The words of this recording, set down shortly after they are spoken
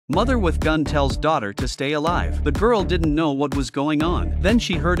Mother with gun tells daughter to stay alive. The girl didn't know what was going on. Then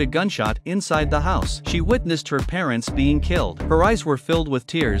she heard a gunshot inside the house. She witnessed her parents being killed. Her eyes were filled with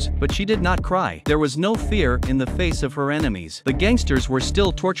tears, but she did not cry. There was no fear in the face of her enemies. The gangsters were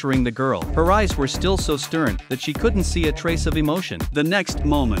still torturing the girl. Her eyes were still so stern that she couldn't see a trace of emotion. The next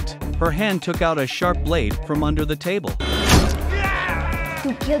moment, her hand took out a sharp blade from under the table.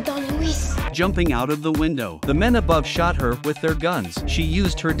 You killed Don Luis. Jumping out of the window, the men above shot her with their guns. She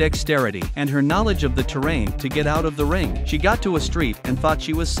used her dexterity and her knowledge of the terrain to get out of the ring. She got to a street and thought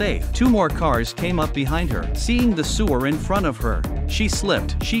she was safe. Two more cars came up behind her. Seeing the sewer in front of her, she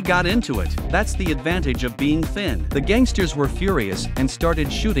slipped. She got into it. That's the advantage of being thin. The gangsters were furious and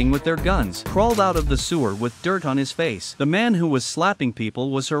started shooting with their guns. Crawled out of the sewer with dirt on his face. The man who was slapping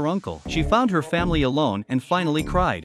people was her uncle. She found her family alone and finally cried.